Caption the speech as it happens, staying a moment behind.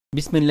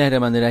বিসমিল্লাহির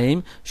রহমানির রহিম।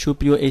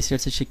 সুপ্রিয়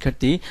এইচএসসি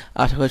শিক্ষার্থী,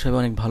 আশা করি সবাই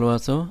অনেক ভালো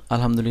আছো।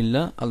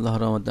 আলহামদুলিল্লাহ,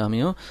 আল্লাহর রহমতে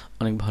আমিও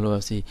অনেক ভালো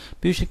আছি।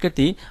 প্রিয়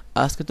শিক্ষার্থী,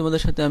 আজকে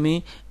তোমাদের সাথে আমি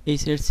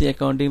এইচএসসি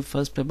অ্যাকাউন্টিং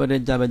ফার্স্ট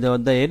পেপারের জাবেদা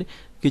অধ্যায়ের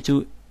কিছু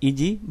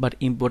ইজি বাট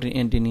ইম্পর্টেন্ট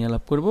এন্ট্রি নিয়ে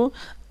আলাপ করব।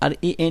 আর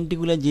এই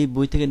এন্ট্রিগুলো যে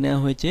বই থেকে নেওয়া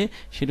হয়েছে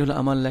সেটা হলো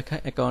আমার লেখা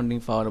অ্যাকাউন্টিং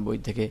পাওয়ার বই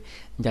থেকে।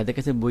 যাদের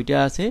কাছে বইটা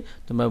আছে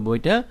তোমরা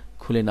বইটা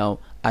খুলে নাও,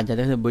 আর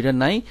যাদের কাছে বইটা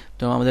নাই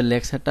তোমরা আমাদের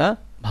লেকচারটা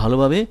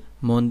ভালোভাবে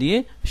মন দিয়ে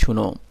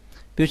শোনো।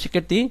 প্রিয়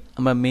শিক্ষার্থী,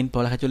 আমরা মেইন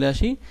পড়ালেখা চলে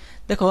আসি।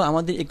 দেখো,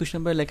 আমাদের 21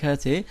 নম্বরে লেখা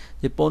আছে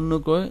যে পণ্য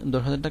ক্রয়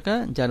 10,000 টাকা,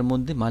 যার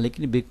মধ্যে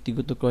মালিকের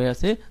ব্যক্তিগত ক্রয়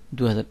আছে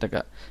 2,000 টাকা।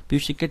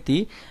 প্রিয় শিক্ষার্থী,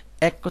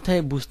 এক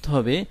কথায় বুঝতে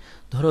হবে,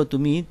 ধরো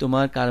তুমি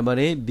তোমার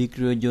কারবারে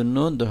বিক্রয়ের জন্য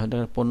 10,000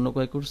 টাকার পণ্য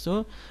ক্রয় করছো,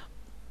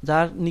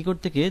 যার নিকট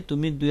থেকে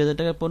তুমি 2,000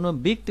 টাকার পণ্য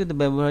ব্যক্তিগত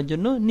ব্যবহারের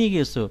জন্য নিয়ে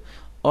গেছো।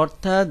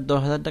 অর্থাৎ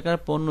 10,000 টাকার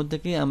পণ্য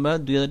থেকে আমরা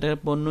 2,000 টাকার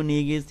পণ্য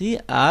নিয়ে গেছি,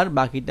 আর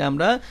বাকিটা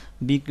আমরা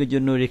বিক্রির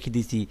জন্য রেখে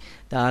দিছি।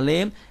 তাহলে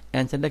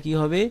অ্যান্সারটা কি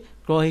হবে?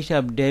 ক্রয়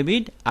হিসাব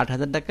ডেবিট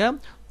 8,000 টাকা,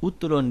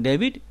 উত্তোলন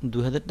ডেবিট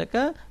 2,000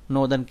 টাকা,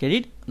 নগদান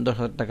ক্রেডিট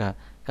 10,000 টাকা।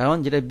 কারণ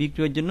যেটা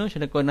বিক্রয়ের জন্য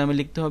সেটা ক্রয় নামে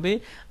লিখতে হবে,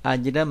 আর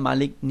যেটা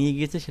মালিক নিয়ে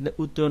গেছে সেটা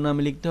উত্তোলন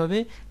নামে লিখতে হবে।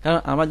 কারণ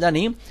আমরা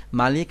জানি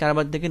মালিক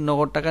কারবার থেকে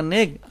নগদ টাকা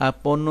নেক আর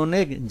পণ্য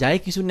নেক, যাই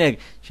কিছু নেক,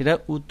 সেটা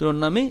উত্তোলন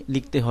নামে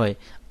লিখতে হয়।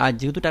 আর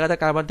যেহেতু টাকাটা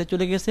কারবার থেকে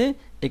চলে গেছে,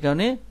 এই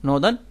কারণে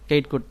নগদান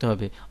ক্রেডিট করতে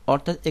হবে।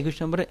 অর্থাৎ 21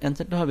 নম্বরের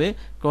অ্যান্সারটা হবে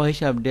ক্রয়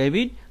হিসাব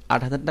ডেবিট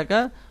 8,000 টাকা,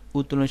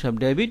 উত্তোলন হিসাব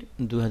ডেবিট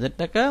 2,000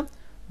 টাকা,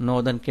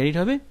 নগদান ক্রেডিট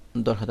হবে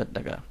 10,000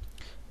 টাকা।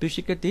 প্রিয়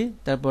শিক্ষার্থী,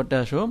 তারপরটা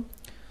আসো।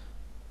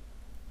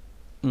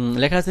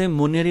 লেখা আছে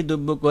মনিহারি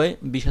দ্রব্য ক্রয়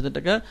 20,000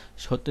 টাকা,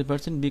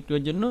 70%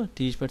 বিক্রয়ের জন্য,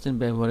 30%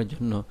 ব্যবহারের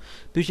জন্য।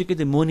 প্রিয়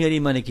শিক্ষার্থী, মনিহারি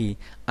মানে কি?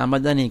 আমরা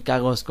জানি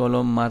কাগজ,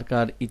 কলম,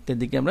 মার্কার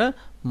ইত্যাদিকে আমরা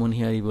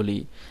মনিহারি বলি।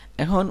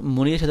 এখন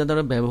মনিহারির সাথে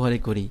আমরা ব্যবহারই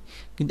করি,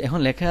 কিন্তু এখন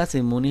লেখা আছে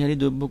মনিহারি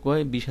দ্রব্য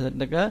ক্রয় 20,000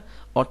 টাকা,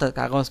 অর্থাৎ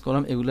কাগজ,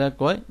 কলম এগুলা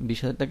ক্রয়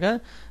 20,000 টাকা,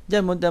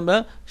 যার মধ্যে আমরা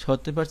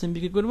 70%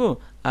 বিক্রি করব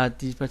আর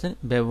 30%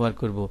 ব্যবহার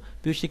করব।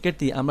 প্রিয়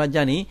শিক্ষার্থী, আমরা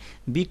জানি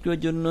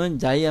বিক্রয়ের জন্য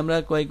যাই আমরা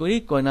ক্রয় করি,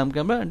 ক্রয় নামকে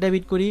আমরা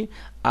ডেবিট করি,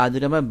 আর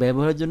যদি আমরা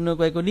ব্যবহারের জন্য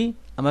ক্রয় করি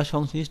আমরা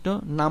সংশ্লিষ্ট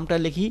নামটা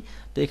লিখি।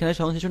 তো এখানে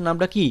সংশ্লিষ্ট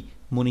নামটা কি?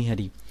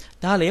 মনিহারি।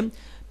 তাহলে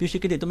প্রিয়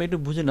শিক্ষার্থী, তুমি একটু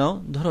বুঝে নাও।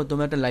 ধরো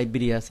তোমার একটা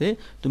লাইব্রেরি আছে,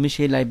 তুমি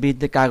সেই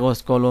লাইব্রেরিতে কাগজ,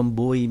 কলম,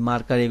 বই,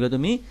 মার্কার এগুলো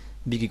তুমি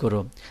বিক্রি করো।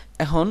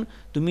 এখন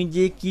তুমি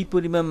যে কি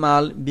পরিমাণ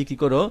মাল বিক্রি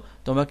করো,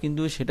 তোমার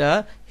কিন্তু সেটা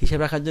হিসাব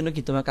রাখার জন্য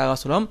কি তোমার কাগজ,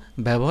 কলম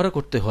ব্যবহার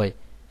করতে হয়।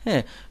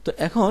 হ্যাঁ, তো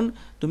এখন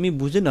তুমি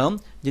বুঝে নাও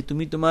যে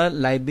তুমি তোমার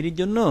লাইব্রেরির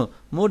জন্য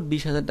মোট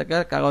 20,000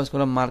 টাকার কাগজ,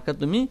 কলম, মার্কার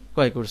তুমি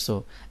ক্রয় করছো।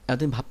 এখন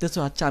তুমি ভাবতেছো,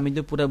 আচ্ছা আমি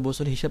তো পুরো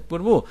বছর হিসাব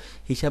করব,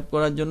 হিসাব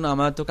করার জন্য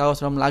আমার তো কাগজ,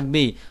 কলম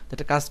লাগবেই। তো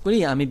একটা কাজ করি,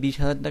 আমি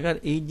 20,000 টাকার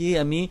এই যে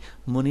আমি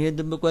মনিহারি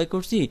দ্রব্য ক্রয়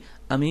করছি,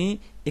 আমি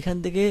এখান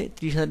থেকে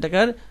 30,000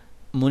 টাকার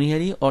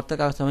মনিহারি অর্থাৎ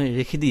কাগজ আমি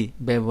রেখে দিই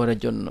ব্যবহারের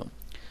জন্য।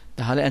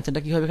 তাহলে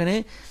অ্যান্সারটা কি হবে? এখানে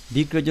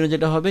বিক্রয়ের জন্য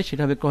যেটা হবে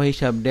সেটা হবে ক্রয়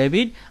হিসাব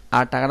ডেবিট,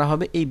 আর টাকাটা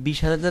হবে এই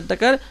 20,000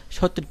 টাকার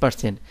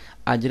 70%।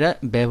 আর যেটা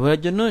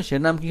ব্যবহারের জন্য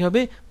সেটার নাম কি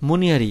হবে?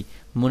 মনিহারি।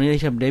 মনিহারি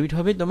হিসাব ডেবিট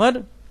হবে তোমার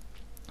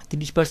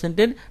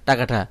 30%-এর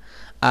টাকাটা,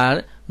 আর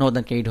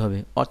নগদান ক্রেডিট হবে।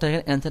 অর্থাৎ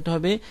এখানে অ্যান্সারটা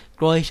হবে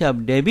ক্রয় হিসাব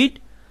ডেবিট,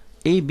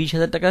 এই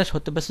 20,000 টাকার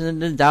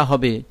 70% যা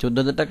হবে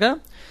 14,000 টাকা,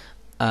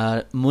 আর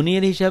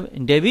মনিহারি হিসাব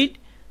ডেবিট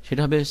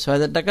সেটা হবে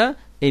 6,000 টাকা।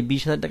 এই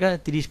 20,000 টাকা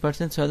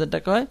 30% 6,000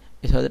 টাকা হয়,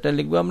 এই 6,000 টাকা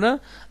লিখবো আমরা,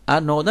 আর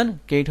নগদান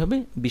ক্রেডিট হবে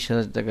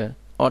 20,000 টাকা।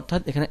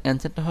 অর্থাৎ এখানে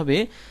অ্যান্সারটা হবে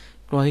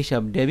ক্রয়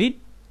হিসাব ডেবিট,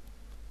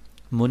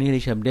 মনিহারি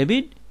হিসাব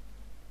ডেবিট,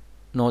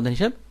 নগদান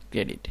হিসাব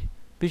ক্রেডিট।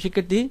 প্রিয়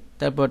শিক্ষার্থী,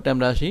 তারপরটা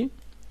আমরা আসি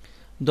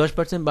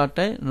 10%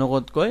 বার্তায়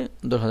নগদ ক্রয়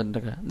 10,000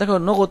 টাকা। দেখো,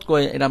 নগদ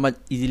ক্রয় এটা আমরা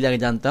ইজিলি আগে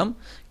জানতাম,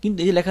 কিন্তু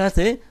এই যে লেখা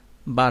আছে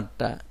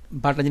বার্তা,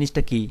 বার্তা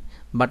জিনিসটা কি?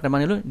 বার্তা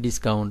মানে হলো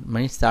ডিসকাউন্ট,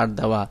 মানে ছাড়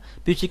দেওয়া।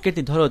 প্রিয়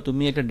শিক্ষার্থী, ধরো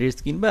তুমি একটা ড্রেস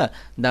কিনবা,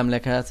 দাম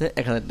লেখা আছে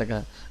 1,000 টাকা,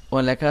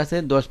 ওখানে লেখা আছে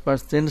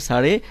 10%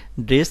 ছাড়ে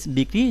ড্রেস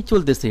বিক্রি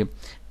চলতেছে।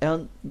 এখন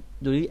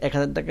যদি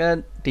 1,000 টাকা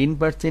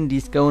 10%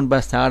 ডিসকাউন্ট বা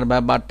ছাড় বা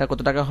বার্তা কত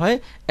টাকা হয়?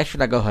 100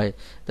 টাকা হয়।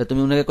 তা তুমি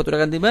ওনাকে কত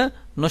টাকা দিবা?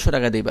 900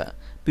 টাকা দিবা।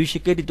 প্রিয়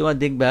শিক্ষার্থী, তোমার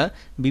দেখবা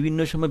বিভিন্ন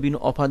সময় বিভিন্ন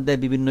অফার দেয়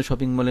বিভিন্ন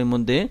শপিং মলের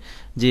মধ্যে,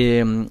 যে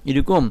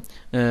এরকম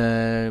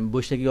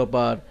বৈশাখী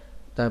অফার,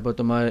 তারপর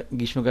তোমার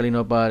গ্রীষ্মকালীন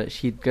অফার,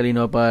 শীতকালীন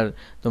অফার,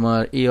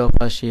 তোমার এই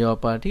অফার সেই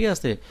অফার, ঠিক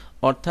আছে?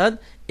 অর্থাৎ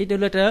এটা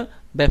হলো একটা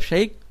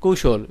ব্যবসায়িক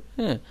কৌশল।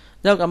 হ্যাঁ,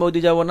 যাই হোক, আমরা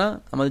ওইদিকে যাবো না,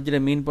 আমাদের যেটা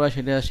মেন পড়া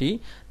সেটা আসি।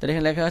 তাহলে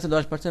এখানে লেখা আছে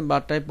 10%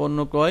 বার্তায় পণ্য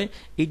ক্রয়।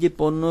 এই যে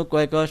পণ্য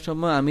ক্রয় করার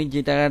সময় আমি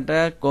যে টাকাটা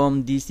কম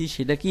দিয়েছি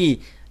সেটা কি?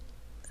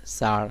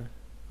 ছাড়,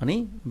 মানে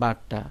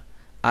বার্তা।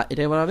 আর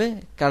এটা বলা হবে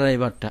কারারি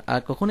বার্তা, আর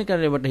কখনই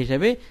কারারি বার্তা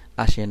হিসাবে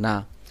আসে না।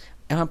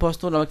 এখন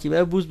প্রশ্ন হলো, আমরা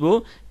কীভাবে বুঝবো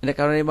এটা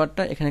কারণের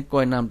বারটা? এখানে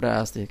ক্রয় নামটা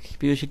আছে।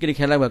 প্রিয় শিক্ষার্থী,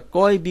 খেয়াল রাখবা,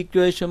 ক্রয়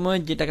বিক্রয়ের সময়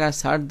যে টাকা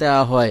ছাড়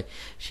দেওয়া হয়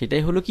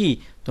সেটাই হলো কি?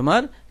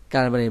 তোমার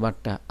কারবারি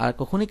বারটা, আর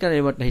কখনই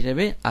কারবারি বারটা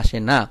হিসাবে আসে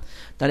না।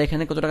 তাহলে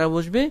এখানে কত টাকা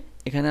বসবে?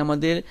 এখানে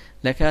আমাদের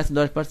লেখা আছে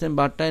 10%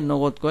 বারটায়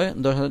নগদ ক্রয়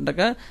 10,000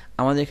 টাকা।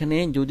 আমাদের এখানে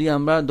যদি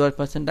আমরা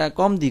 10% টাকা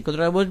কম দিই, কত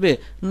টাকা বসবে?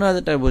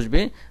 9,000 টাকা বসবে।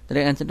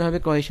 তাহলে অ্যান্সারটা হবে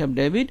ক্রয় হিসাব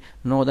ডেবিট,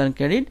 নগদান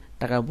ক্রেডিট,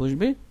 টাকা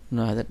বসবে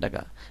 9,000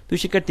 টাকা। প্রিয়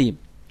শিক্ষার্থী,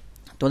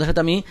 তোমাদের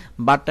সাথে আমি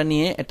বারটা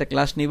নিয়ে একটা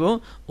ক্লাস নিব,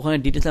 ওখানে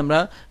ডিটেলস আমরা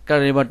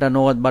কারের বারটা,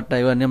 নগদ বারটা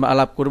এবার নিয়ে আমরা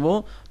আলাপ করব।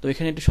 তো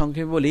এখানে একটু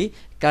সংক্ষেপে বলি,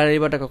 কারের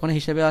বারটা কখনো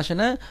হিসাবে আসে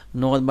না,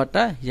 নগদ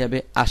বারটা হিসাবে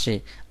আসে।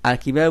 আর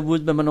কিভাবে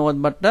বুঝবো আমরা নগদ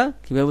বারটা,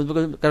 কিভাবে বুঝবো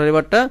কারের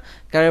বারটা?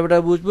 কারের বারটা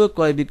বুঝবো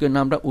ক্রয় বিক্রয়ের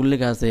নামটা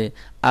উল্লেখ আছে,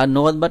 আর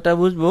নগদ বারটা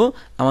বুঝবো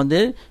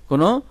আমাদের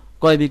কোনো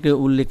ক্রয় বিক্রয়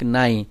উল্লেখ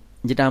নাই,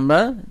 যেটা আমরা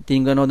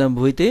 3 গ নগদ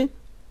বইতে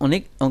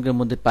অনেক অঙ্কের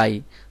মধ্যে পাই।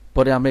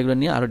 পরে আমরা এগুলো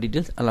নিয়ে আরো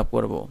ডিটেলস আলাপ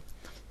করব।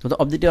 তো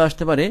অবজেক্টিভ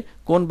আসতে পারে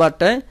কোন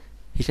বারটায়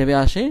হিসাবে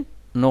আসে,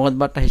 নগদ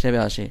বারটা হিসাবে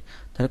আসে।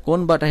 তাহলে কোন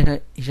বারটা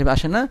হিসাবে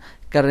আসে না,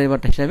 কারের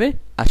বারটা হিসাবে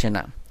আসে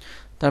না।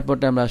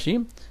 তারপরটা আমরা আসি,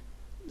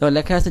 তো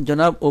লেখা আছে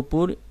জনাব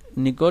অপুর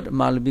নিকট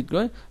মাল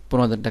বিক্রয়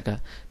 15,000 টাকা।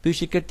 প্রিয়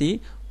শিক্ষার্থী,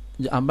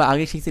 আমরা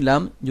আগে শিখছিলাম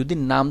যদি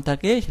নাম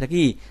থাকে সেটা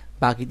কি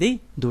বাকিতেই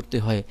ধরতে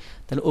হয়।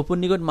 তাহলে অপুর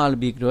নিকট মাল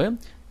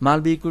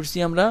বিক্রি করছি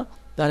আমরা,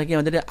 তাহলে কি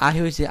আমাদের আয়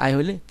হয়েছে, আয়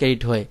হলে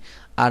ক্রেডিট হয়।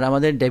 আর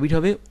আমাদের ডেবিট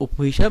হবে,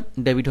 অপু হিসাব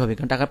ডেবিট হবে,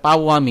 কারণ টাকা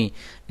পাবো আমি,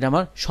 এটা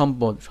আমার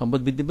সম্পদ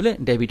বৃদ্ধি পেলে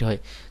ডেবিট হয়।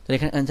 তাহলে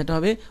এখানে অ্যান্সারটা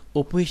হবে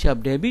অপু হিসাব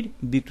ডেবিট,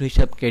 বিক্রয়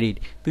হিসাব ক্রেডিট।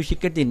 প্রিয়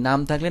শিক্ষার্থী, নাম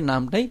থাকলে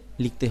নামটাই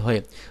লিখতে হয়।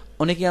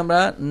 অনেকে আমরা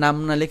নাম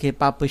না লিখে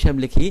প্রাপ্য হিসাব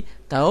লিখি,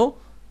 তাও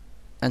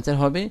অ্যান্সার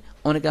হবে।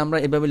 অনেকে আমরা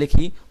এভাবে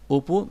লিখি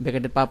অপু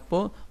ব্র্যাকেটে প্রাপ্য,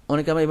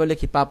 অনেকে আমরা এভাবে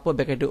লিখি প্রাপ্য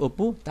ব্র্যাকেটে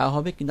অপু, তাও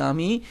হবে। কিন্তু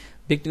আমি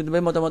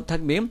ব্যক্তিগতভাবে মতামত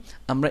থাকবে,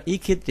 আমরা এই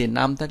ক্ষেত্রে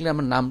নাম থাকলে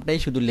আমরা নামটাই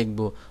শুধু লিখব,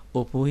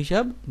 অপু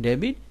হিসাব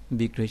ডেবিট,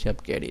 বিক্রয় হিসাব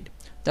ক্রেডিট।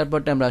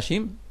 তারপরটা আমরা আসি,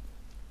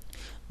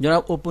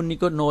 জনাব অপুর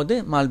নিকট নগদে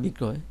মাল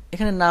বিক্রয়।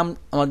 এখানে নাম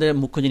আমাদের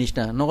মুখ্য জিনিস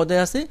না, নগদে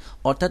আছে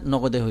অর্থাৎ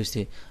নগদে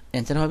হয়েছে,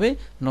 অ্যান্সার হবে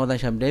নগদ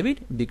হিসাব ডেবিট,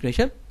 বিক্রয়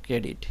হিসাব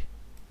ক্রেডিট।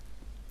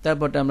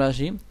 তারপরটা আমরা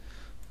আসি,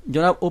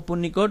 জনাব অপুর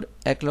নিকট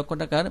 1 লক্ষ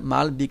টাকার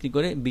মাল বিক্রি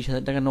করে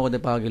 20,000 টাকা নগদে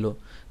পাওয়া গেল।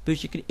 প্রিয়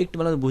শিক্ষার্থী, একটু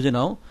ভালো বুঝে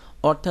নাও,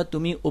 অর্থাৎ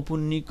তুমি অপুর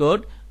নিকট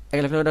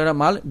 1 লক্ষ টাকার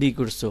মাল বিক্রি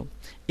করছো,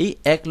 এই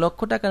 1 লক্ষ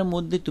টাকার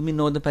মধ্যে তুমি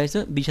নগদে পাইছো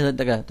 20,000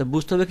 টাকা। তো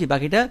বুঝতে হবে কি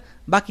বাকিটা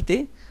বাকিতে,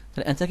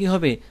 তাহলে অ্যান্সার কি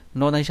হবে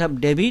নগদ হিসাব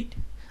ডেবিট।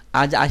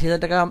 আর যে 80,000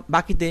 টাকা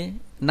বাকিতে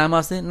নাম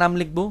আছে, নাম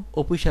লিখবো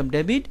অপু হিসাব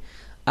ডেবিট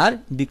আর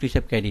বিক্রয়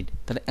হিসাব ক্রেডিট।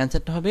 তাহলে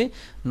অ্যান্সারটা হবে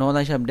নগদ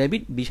হিসাব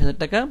ডেবিট 20,000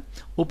 টাকা,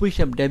 অপু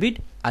হিসাব ডেবিট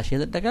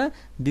 80,000 টাকা,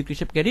 বিক্রয়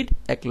হিসাব ক্রেডিট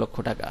 1 লক্ষ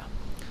টাকা।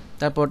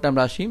 তারপরটা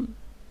আমরা আসি,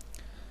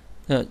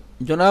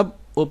 জনাব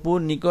অপুর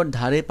নিকট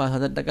ধারে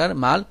 5,000 টাকার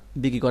মাল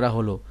বিক্রি করা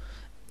হলো।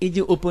 এই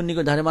যে অপুর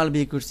নিকট ধারে মাল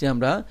বিক্রি করছি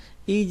আমরা,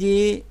 এই যে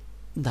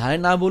ধারে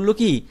না বললো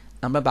কি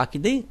আমরা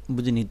বাকিতেই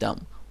বুঝে নিতাম।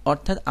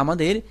 অর্থাৎ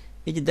আমাদের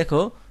এই যে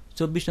দেখো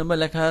 24 নম্বর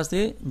লেখা আছে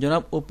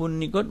জনাব অপুর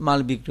নিকট মাল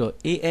বিক্রয়,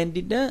 এই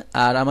এন্ট্রিটা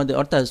আর আমাদের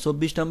অর্থাৎ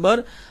 24 নম্বর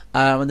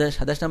আর আমাদের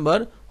 27 নম্বর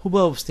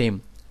হুবহু সেম,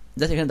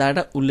 জাস্ট এখানে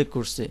ধারাটা উল্লেখ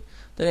করছে।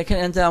 তো এখানে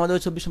অ্যান্সার আমাদের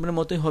 24 নম্বরের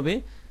মতোই হবে,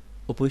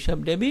 অপু হিসাব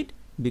ডেবিট,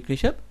 বিক্রয়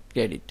হিসাব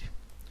ক্রেডিট।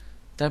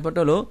 তারপরটা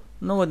হলো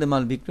নগদে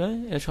মাল বিক্রয়,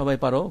 এটা সবাই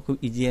পারো, খুব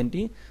ইজি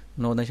এন্ট্রি,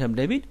 নগদ হিসাব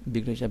ডেবিট,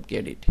 বিক্রয় হিসাব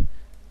ক্রেডিট।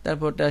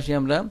 তারপরটা আসি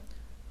আমরা,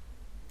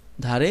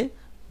 ধারে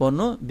পণ্য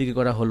বিক্রি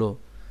করা হলো।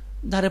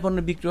 ধারে পণ্য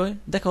বিক্রয়,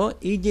 দেখো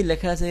এই যে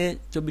লেখা আছে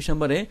 24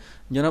 নম্বরে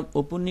জনাব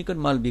অপুর নিকট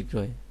মাল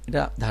বিক্রয়,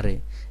 এটা ধারে,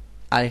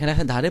 আর এখানে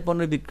লেখা ধারে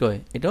পণ্য বিক্রয়,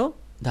 এটাও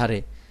ধারে।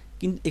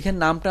 কিন্তু এখানে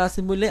নামটা আছে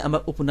বলে আমরা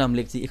উপনাম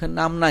লিখছি, এখানে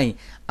নাম নাই,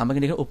 আমরা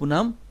কিন্তু এখানে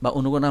উপনাম বা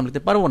অন্য কোনো নাম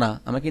লিখতে পারবো না।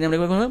 আমরা কি নাম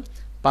লিখবো?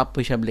 প্রাপ্য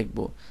হিসাব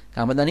লিখবো।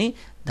 আমরা জানি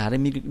ধারে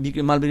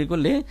মাল বিক্রি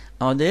করলে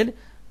আমাদের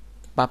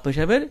প্রাপ্য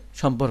হিসাবের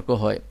সম্পর্ক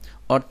হয়।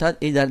 অর্থাৎ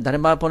এই ধারে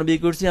মাল পণ্য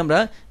বিক্রি করছি আমরা,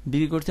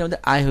 বিক্রি করছি আমাদের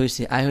আয়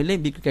হয়েছে, আয় হলে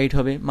বিক্রি ক্রেডিট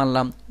হবে,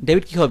 মানলাম।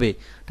 ডেবিট কি হবে?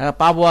 টাকা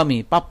পাবো আমি,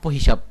 প্রাপ্য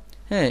হিসাব।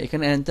 হ্যাঁ,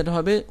 এখানে অ্যান্সার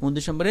হবে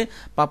 29 নম্বরে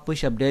প্রাপ্য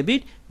হিসাব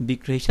ডেবিট,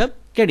 বিক্রয় হিসাব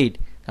ক্রেডিট।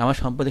 আমার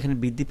সম্পদ এখানে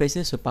বৃদ্ধি পাইছে,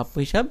 সো প্রাপ্য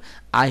হিসাব,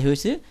 আয়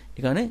হয়েছে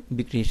এখানে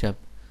বিক্রি হিসাব।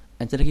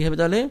 অ্যান্সারটা কি হবে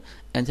তাহলে?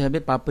 অ্যান্সার হবে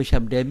প্রাপ্য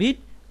হিসাব ডেবিট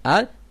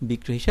আর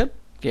বিক্রয় হিসাব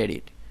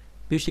ক্রেডিট।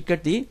 প্রিয়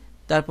শিক্ষার্থী,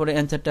 তারপরে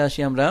অ্যান্সারটা আসি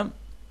আমরা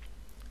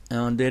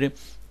আমাদের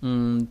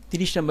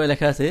 30 নম্বরে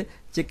লেখা আছে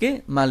চেকে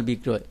মাল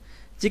বিক্রয়।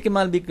 চেকে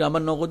মাল বিক্রয়,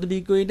 আমার নগদ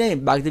বিক্রয় নেই,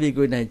 বাগদে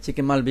বিক্রয় নেই,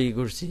 চেকে মাল বিক্রি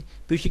করছি।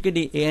 প্রিয়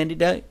শিক্ষার্থী, এই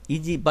অ্যান্টিটা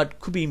ইজি বাট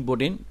খুবই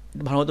ইম্পর্টেন্ট,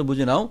 ভালো মতো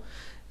বুঝে নাও।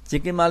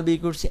 চেকে মাল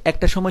বিক্রি করছি,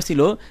 একটা সময়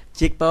ছিল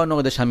চেক পাওয়া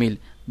নগদে সামিল,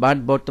 বাট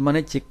বর্তমানে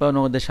চেক পাওয়া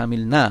নগদে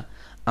সামিল না।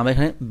 আমরা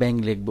এখানে ব্যাংক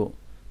লিখবো।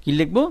 কি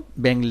লিখবো?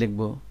 ব্যাংক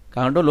লিখবো।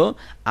 কারণ হলো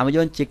আমি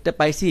যখন চেকটা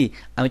পাইছি,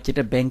 আমি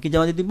চেকটা ব্যাংকে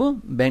জমা দিয়ে দিব,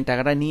 ব্যাংক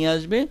টাকাটা নিয়ে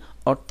আসবে,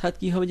 অর্থাৎ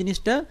কি হবে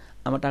জিনিসটা,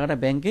 আমার টাকাটা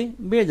ব্যাংকে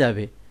বেড়ে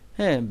যাবে।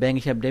 হ্যাঁ, ব্যাংক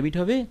হিসাব ডেবিট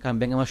হবে, কারণ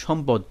ব্যাংক আমার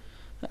সম্পদ,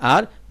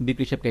 আর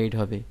বিক্রয় হিসাব ক্রেডিট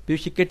হবে। প্রিয়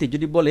শিক্ষার্থী,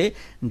 যদি বলে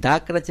দাগ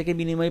কাটা চেকের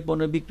বিনিময়ে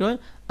পণ্য বিক্রয়,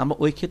 আমরা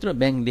ওই ক্ষেত্রে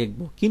ব্যাংক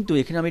লিখবো। কিন্তু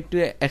এখানে আমি একটু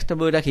এক্সট্রা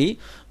বলে রাখি,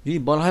 যদি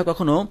বলা হয়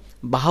কখনো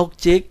বাহক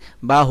চেক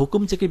বা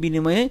হুকুম চেকের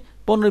বিনিময়ে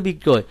পণ্য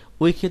বিক্রয়,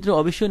 ওই ক্ষেত্রে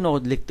অবশ্যই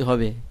নগদ লিখতে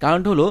হবে।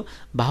 কারণটা হলো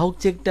বাহক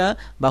চেকটা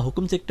বা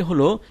হুকুম চেকটা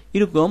হলো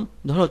এরকম,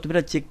 ধরো তুমি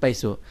একটা চেক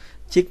পাইছো,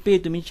 চেক পেয়ে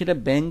তুমি সেটা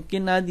ব্যাংকে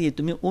না দিয়ে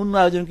তুমি অন্য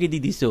আয়োজনকে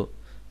দিয়ে দিছো,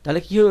 তাহলে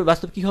কি হবে?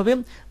 বাস্তব কি হবে?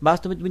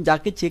 বাস্তবে তুমি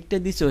যাকে চেকটা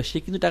দিছো সে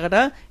কিন্তু টাকাটা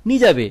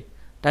নিয়ে যাবে,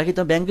 টাকা কি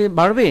তোমার ব্যাংকে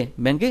বাড়বে?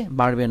 ব্যাংকে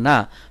বাড়বে না।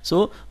 সো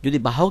যদি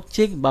বাহক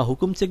চেক বা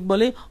হুকুম চেক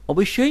বলে,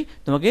 অবশ্যই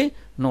তোমাকে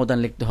নগদান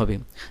লিখতে হবে।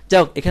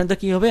 যাও, এখানে তো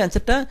কি হবে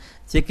অ্যান্সারটা,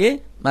 চেকে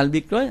মাল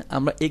বিক্রয়,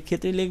 আমরা এই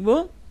ক্ষেত্রে লিখবো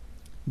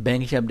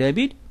ব্যাংক হিসাব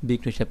ডেবিট,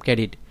 বিক্রয় হিসাব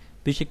ক্রেডিট।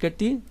 প্রিয়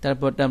শিক্ষার্থী,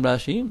 তারপরটা আমরা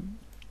আসি,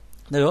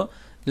 দেখো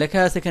লেখা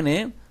আছে এখানে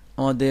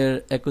আমাদের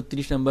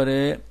 31 নম্বরে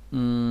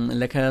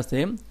লেখা আছে,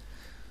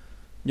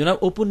 জনাব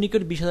অপুর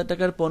নিকট 20,000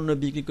 টাকার পণ্য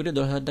বিক্রি করে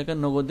 10,000 টাকা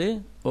নগদে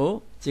ও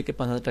চেকে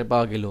 5,000 টাকা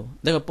পাওয়া গেল।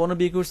 দেখো পণ্য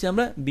বিক্রি করছি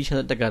আমরা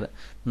 20,000 টাকার,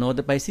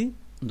 নগদে পাইছি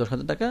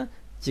 10,000 টাকা,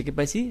 চেকে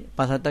পাইছি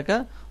 5,000 টাকা,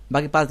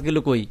 বাকি 5 গেল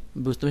কই?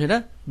 বুঝতে পারছি, এটা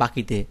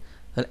বাকিতে।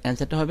 তাহলে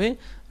অ্যান্সারটা হবে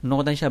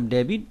নগদান হিসাব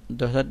ডেবিট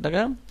 10,000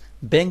 টাকা,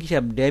 ব্যাংক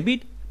হিসাব ডেবিট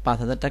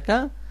 5,000 টাকা,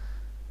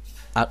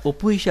 আর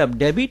অপু হিসাব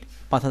ডেবিট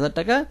 5,000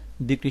 টাকা,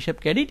 বিক্রি হিসাব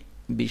ক্রেডিট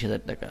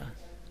 20,000 টাকা।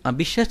 আমি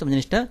বিশ্বাস তোমার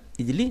জিনিসটা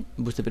ইজিলি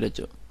বুঝতে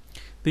পেরেছো।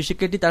 প্রিয়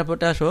শিক্ষার্থী,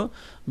 তারপরটা আসো,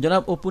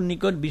 জনাব অপুর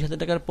নিকট 20,000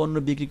 টাকার পণ্য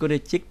বিক্রি করে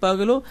চেক পাওয়া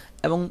গেল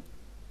এবং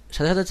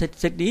সাথে সাথে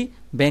চেকটি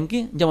ব্যাংকে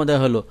জমা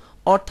দেওয়া হলো।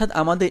 অর্থাৎ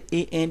আমাদের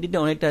এই এন্ট্রিটা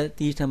অনেকটা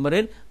 30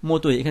 নম্বরের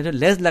মতোই, এখানে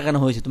লেস লাগানো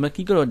হয়েছে, তোমরা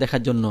কি করো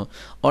দেখার জন্য।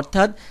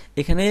 অর্থাৎ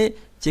এখানে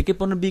চেকে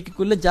পণ্য বিক্রি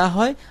করলে যা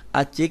হয়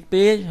আর চেক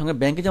পেয়ে সঙ্গে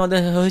ব্যাংকে জমা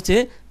দেওয়া হয়েছে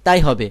তাই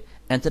হবে।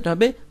 অ্যান্সারটা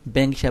হবে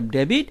ব্যাংক হিসাব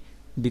ডেবিট,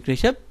 বিক্রয়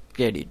হিসাব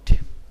ক্রেডিট।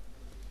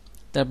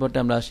 তারপরটা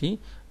আমরা আসি,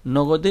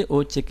 নগদে ও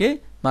চেকে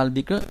মাল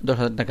বিক্রয়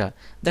 10,000 টাকা।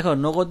 দেখো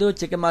নগদে ও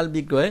চেকে মাল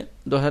বিক্রয়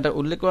 10,000 টাকা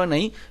উল্লেখ করা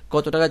নাই,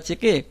 কত টাকা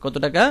চেকে কত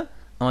টাকা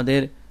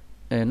আমাদের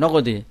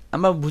নগদে।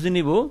 আমরা বুঝে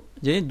নিব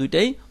যে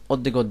দুইটাই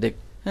অর্ধেক অর্ধেক।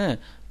 হ্যাঁ,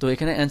 তো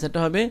এখানে অ্যান্সারটা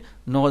হবে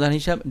নগদান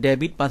হিসাব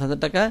ডেবিট 5,000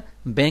 টাকা,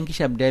 ব্যাংক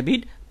হিসাব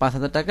ডেবিট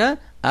 5,000 টাকা,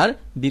 আর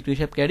বিক্রয়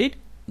হিসাব ক্রেডিট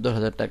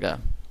 10,000 টাকা।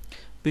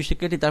 প্রিয়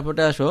শিক্ষার্থী,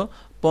 তারপরে আসো,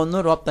 পণ্য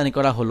রপ্তানি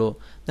করা হলো।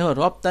 দেখো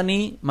রপ্তানি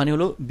মানে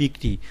হলো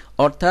বিক্রি,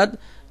 অর্থাৎ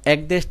এক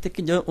দেশ থেকে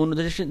যে অন্য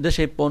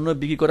দেশে পণ্য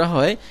বিক্রি করা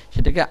হয়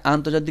সেটাকে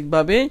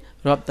আন্তর্জাতিকভাবে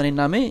রপ্তানির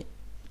নামে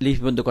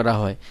লিপিবদ্ধ করা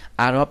হয়।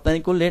 আর রপ্তানি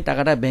করলে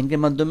টাকাটা ব্যাংকের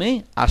মাধ্যমে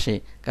আসে,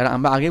 কারণ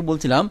আমরা আগে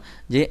বলছিলাম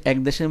যে এক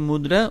দেশের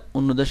মুদ্রা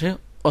অন্য দেশে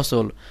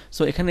অচল।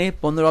 সো এখানে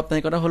পণ্য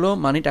রপ্তানি করা হলো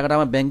মানে টাকাটা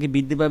আমার ব্যাংকে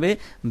বৃদ্ধি পাবে,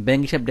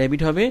 ব্যাংক হিসাব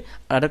ডেবিট হবে।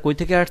 আর এটা কই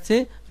থেকে আসছে?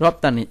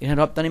 রপ্তানি। এখানে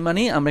রপ্তানি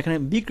মানে আমরা এখানে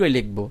বিক্রয়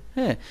লিখবো।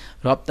 হ্যাঁ,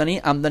 রপ্তানি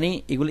আমদানি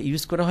এগুলো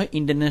ইউজ করা হয়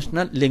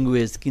ইন্টারন্যাশনাল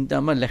ল্যাঙ্গুয়েজ, কিন্তু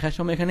আমরা লেখার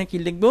সময় এখানে কি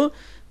লিখবো?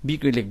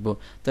 বিক্রয় লিখবো।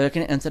 তো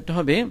এখানে অ্যান্সারটা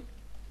হবে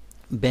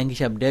ব্যাংক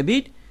হিসাব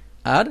ডেবিট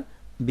আর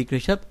বিক্রয়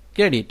হিসাব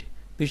ক্রেডিট।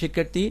 প্রিয়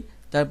শিক্ষার্থী,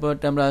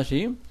 তারপরটা আমরা আসি,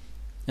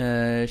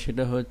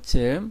 সেটা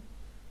হচ্ছে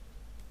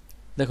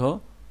দেখো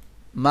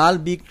মাল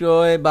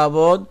বিক্রয়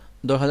বাবদ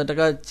 10,000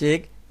 টাকার চেক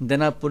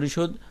দেনা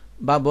পরিশোধ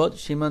বাবদ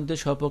সীমান্তের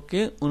সপক্ষে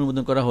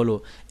অনুমোদন করা হলো।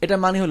 এটা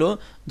মানে হলো,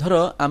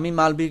 ধরো আমি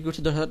মাল বিক্রি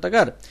করছি 10,000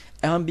 টাকার,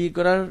 এখন বিক্রি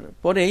করার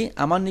পরেই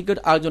আমার নিকট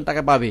আরেকজন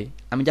টাকা পাবে,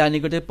 আমি যার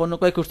নিকটে পণ্য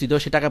ক্রয় করছি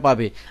সে টাকা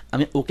পাবে,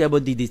 আমি ওকে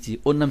আবার দিয়ে দিচ্ছি,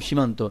 ওর নাম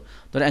সীমান্ত।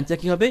 তাহলে অ্যান্সার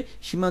কি হবে?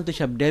 সীমান্ত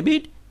হিসাব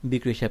ডেবিট,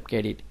 বিক্রয় হিসাব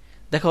ক্রেডিট।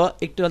 দেখো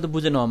একটু হয়তো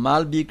বুঝে নাও,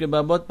 মাল বিক্রয়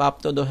বাবদ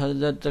প্রাপ্ত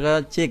 10,000 টাকা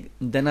চেক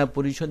দেনা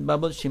পরিশোধ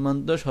বাবদ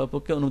সীমান্ত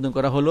সপক্ষে অনুমোদন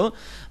করা হলো,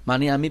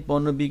 মানে আমি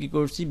পণ্য বিক্রি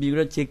করছি,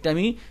 বিক্রয়ের চেকটা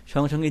আমি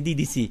সঙ্গে সঙ্গে দিয়ে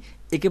দিছি।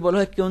 একে বলা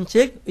হয় কোন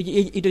চেক?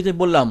 এটা যে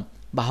বললাম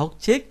বাহক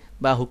চেক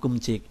বা হুকুম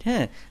চেক।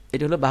 হ্যাঁ,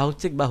 এটা হলো বাহক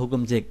চেক বা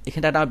হুকুম চেক।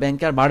 এখানে টাকা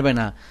ব্যাংকে আর বাড়বে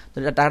না, তো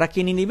টাকাটা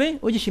কে নিয়ে নিবে?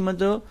 ওই যে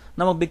সীমান্ত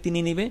নামক ব্যক্তি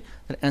নিয়ে নিবে।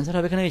 তার অ্যান্সার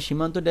হবে এখানে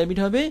সীমান্ত ডেবিট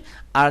হবে,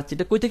 আর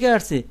যেটা কই থেকে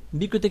আসছে?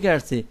 বিক্রয় থেকে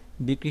আসছে,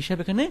 বিক্রি হিসাব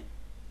এখানে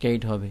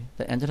ক্রেডিট হবে।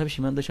 তার অ্যান্সার হবে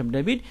সীমান্ত হিসাব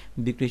ডেবিট,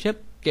 বিক্রি হিসাব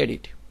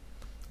ক্রেডিট।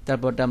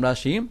 তারপরটা আমরা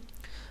আসি,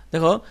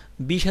 দেখো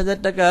 20,000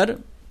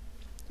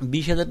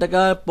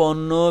 টাকার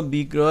পণ্য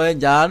বিক্রয়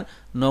যার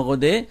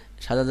নগদে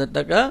 7,000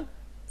 টাকা,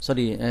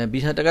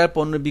 20,000 টাকার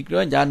পণ্য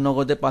বিক্রয় যার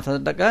নগদে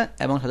 5,000 টাকা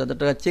এবং 7,000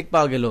 টাকার চেক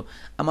পাওয়া গেল।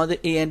 আমাদের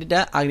এই এন্ট্রিটা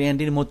আগের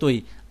এন্ট্রির মতোই,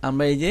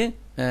 আমরা এই যে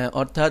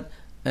অর্থাৎ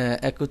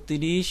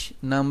 31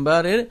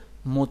 নাম্বারের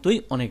মতোই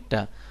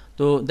অনেকটা।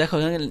 তো দেখো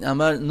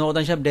আমরা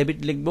নগদান হিসাব ডেবিট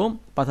লিখবো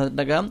 5,000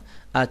 টাকা,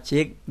 আর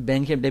চেক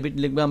ব্যাংক হিসাব ডেবিট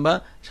লিখবো আমরা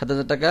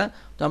 7,000 টাকা।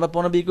 তো আমরা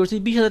পণ্য বিক্রি করছি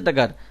 20,000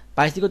 টাকার,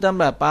 পাইছি কত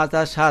আমরা? 5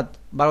 আর 7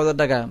 12,000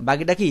 টাকা।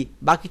 বাকিটা কি?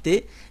 বাকিতে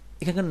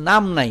এখানে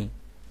নাম নাই,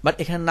 বাট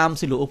এখানে নাম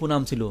ছিল, অপু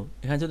নাম ছিল।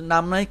 এখানে যদি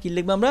নাম নাই কি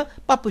লিখবো? আমরা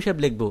প্রাপ্য হিসাব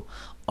লিখবো।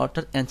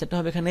 অর্থাৎ অ্যান্সারটা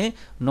হবে এখানে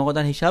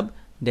নগদান হিসাব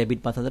ডেবিট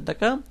 5,000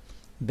 টাকা,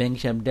 ব্যাংক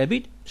হিসাব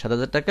ডেবিট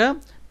 7,000 টাকা,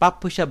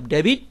 প্রাপ্য হিসাব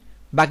ডেবিট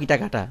বাকি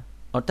টাকাটা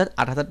অর্থাৎ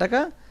 8,000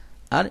 টাকা,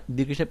 আর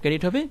বিক্রি হিসাব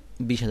ক্রেডিট হবে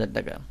 20,000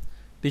 টাকা।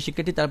 প্রিয়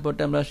শিক্ষার্থী,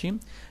 তারপরটা আমরা আসি,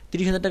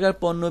 30,000 টাকার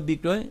পণ্য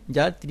বিক্রয়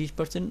যার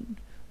 30%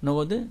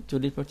 নগদে,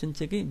 40%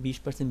 চেকে,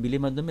 20%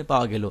 বিলের মাধ্যমে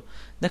পাওয়া গেল।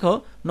 দেখো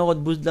নগদ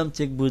বুঝলাম,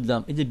 চেক বুঝলাম,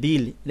 এই যে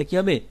বিল, এটা কি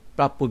হবে?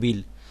 প্রাপ্য বিল।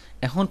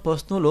 এখন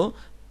প্রশ্ন হলো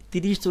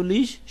 30,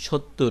 40,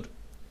 70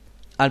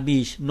 আর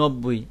 20,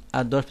 90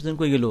 আর 10%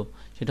 কই গেল?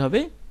 সেটা হবে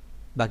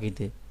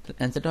বাকিতে।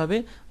 অ্যান্সারটা হবে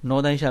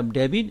নগদান হিসাব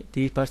ডেবিট,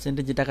 30%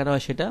 যে টাকাটা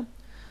হয় সেটা,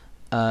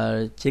 আর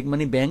চেক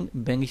মানি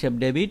ব্যাংক হিসাব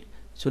ডেবিট,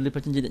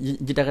 40%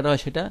 যে টাকাটা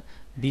হয় সেটা,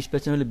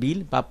 20% হলে বিল,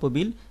 প্রাপ্য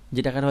বিল,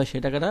 যে টাকাটা হয় সে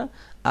টাকাটা,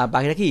 আর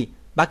বাকিটা কি?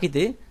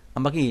 বাকিতে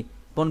আমরা কি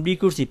পণ্য বিক্রি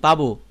করছি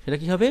পাবো, সেটা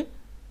কি হবে?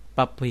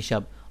 প্রাপ্য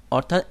হিসাব।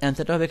 অর্থাৎ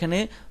অ্যান্সারটা হবে এখানে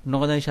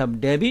নগদান হিসাব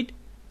ডেবিট,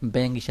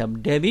 ব্যাংক হিসাব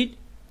ডেবিট,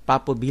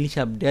 প্রাপ্য বিল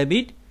হিসাব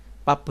ডেবিট,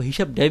 প্রাপ্য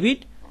হিসাব ডেবিট,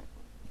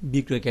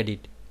 বিক্রয়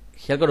ক্রেডিট।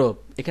 খেয়াল করো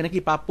এখানে কি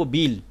প্রাপ্য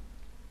বিল,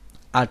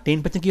 আর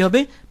 10% কি হবে?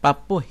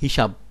 প্রাপ্য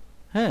হিসাব।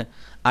 হ্যাঁ,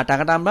 আর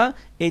টাকাটা আমরা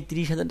এই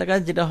 30,000 টাকা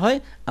যেটা হয়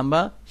আমরা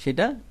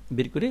সেটা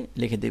বের করে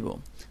লিখে দেব।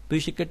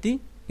 প্রিয় শিক্ষার্থী,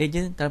 এই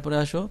যে তারপরে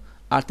আসো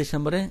 38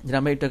 নম্বরে, যেটা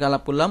আমরা একটু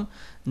আলাপ করলাম,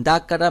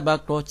 দাগ কাটা বা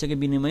ক্রস চেকের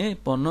বিনিময়ে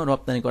পণ্য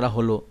রপ্তানি করা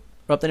হলো।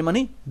 রপ্তানি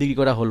মানে বিক্রি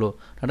করা হলো,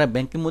 টাকাটা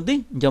ব্যাংকের মধ্যেই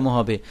জমা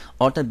হবে,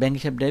 অর্থাৎ ব্যাংক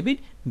হিসাব ডেবিট,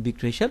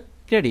 বিক্রয় হিসাব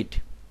ক্রেডিট।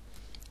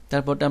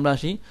 তারপরটা আমরা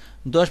আসি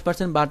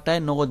 10% বার্তায়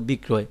নগদ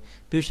বিক্রয়।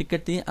 প্রিয়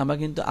শিক্ষার্থী, আমরা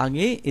কিন্তু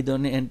আগে এই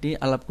ধরনের এন্ট্রি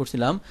আলাপ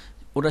করছিলাম।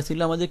 ওটা ছিল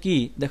আমাদের কি,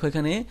 দেখো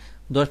এখানে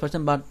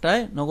 10%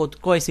 বার্তায় নগদ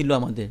ক্রয় ছিল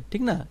আমাদের,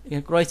 ঠিক না,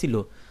 এখানে ক্রয় ছিল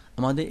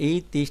আমাদের, এই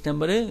 23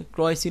 নম্বরে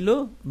ক্রয় ছিল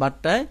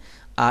বার্তায়।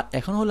 আর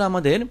এখন হলো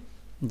আমাদের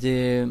যে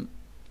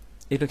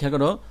একটু খেয়াল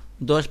করো,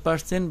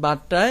 10%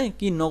 বার্তায়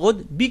কি নগদ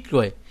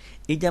বিক্রয়।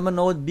 এই যে আমরা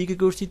নগদ বিক্রি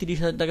করছি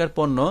 30,000 টাকার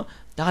পণ্য,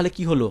 তাহলে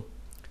কি হলো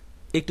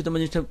একটু তোমরা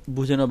জিনিসটা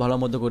বুঝে নাও ভালো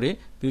মতো করে।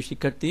 প্রিয়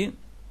শিক্ষার্থী,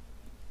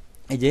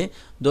 এই যে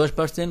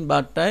 10%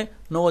 বার্তায়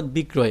নগদ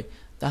বিক্রয়,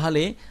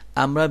 তাহলে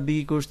আমরা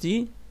বিক্রি করছি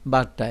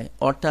বার্তায়,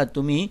 অর্থাৎ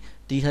তুমি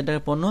 30,000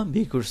 টাকার পণ্য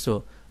বিক্রি করছো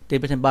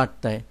 10%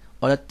 বার্তায়,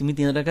 অর্থাৎ তুমি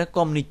 3,000 টাকা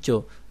কম নিচ্ছ।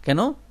 কেন?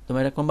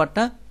 তোমার এটা কোন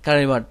বার্তা?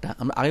 কারের বার্তা।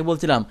 আমরা আগে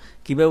বলছিলাম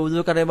কিভাবে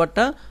বুঝবো কারের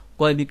বার্তা,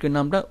 ক্রয় বিক্রয়ের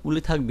নামটা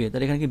উল্লেখ থাকবে,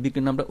 তাহলে এখানে কি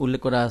বিক্রয়ের নামটা উল্লেখ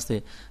করা আছে।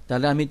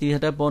 তাহলে আমি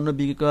 30,000 টাকা পণ্য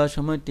বিক্রি করার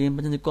সময়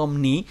 10% কম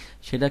নিই,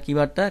 সেটা কি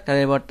বার্তা?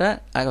 কারের বার্তা।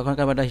 আর কখনো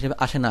কারের বার্তা হিসেবে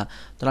আসে না।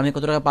 তাহলে আমি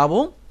কত টাকা পাবো?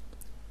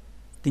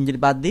 3 যদি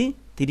বাদ দিই,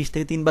 30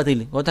 থেকে 3 বাতিল,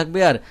 কত থাকবে?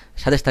 আর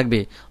 27 থাকবে।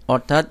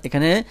 অর্থাৎ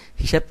এখানে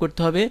হিসাব করতে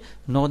হবে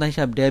নগদ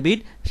হিসাব ডেবিট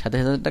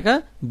 27,000 টাকা,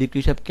 বিক্রি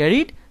হিসাব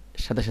ক্রেডিট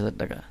 27,000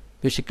 টাকা।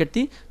 প্রিয়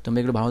শিক্ষার্থী, তোমরা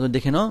এগুলো ভালো মতো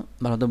দেখে নাও,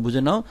 ভালো মতো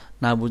বুঝে নাও,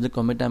 না বুঝলে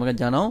কমেন্টে আমাকে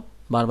জানাও,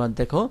 বারবার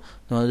দেখো,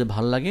 তোমাদের যদি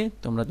ভালো লাগে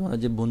তোমরা তোমাদের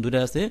যে বন্ধুরা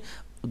আছে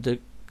ওদের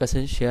কাছে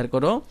শেয়ার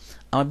করো।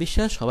 আমার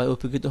বিশ্বাস সবাই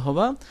উপকৃত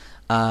হবা।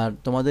 আর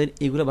তোমাদের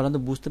এগুলো ভালো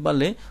মতো বুঝতে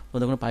পারলে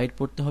ওদের কোনো পাইট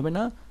পড়তে হবে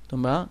না।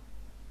 তোমরা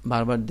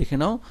বারবার দেখে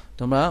নাও,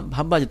 তোমরা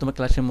ভাববা যে তোমরা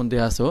ক্লাসের মধ্যে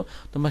আসো,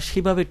 তোমরা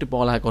সেভাবে একটু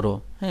পড়ালেখা করো,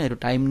 হ্যাঁ, একটু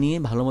টাইম নিয়ে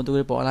ভালো মতো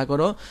করে পড়ালেখা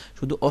করো।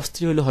 শুধু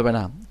অস্থির হলে হবে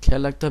না,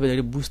 খেয়াল রাখতে হবে,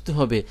 একটু বুঝতে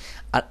হবে।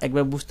 আর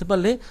একবার বুঝতে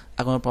পারলে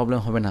আর কোনো প্রবলেম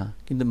হবে না।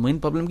 কিন্তু মেইন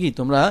প্রবলেম কি,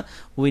 তোমরা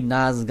ওই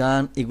নাচ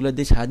গান এগুলো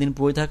দিয়ে সারাদিন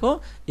পড়ে থাকো,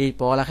 এই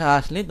পড়ালেখা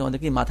আসলে তোমাদের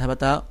কি মাথা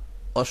ব্যথা,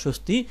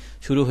 অস্বস্তি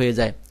শুরু হয়ে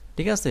যায়।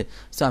 ঠিক আছে?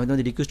 সো আমি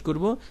তোমাদের রিকোয়েস্ট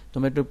করবো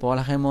তোমরা একটু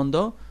পড়ালেখায় মন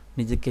দাও,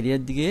 নিজের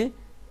ক্যারিয়ার দিকে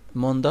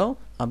মন দাও।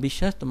 আমার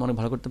বিশ্বাস তোমরা অনেক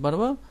ভালো করতে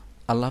পারবো।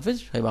 আল্লাহ হাফেজ,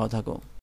 সবাই ভালো থাকো।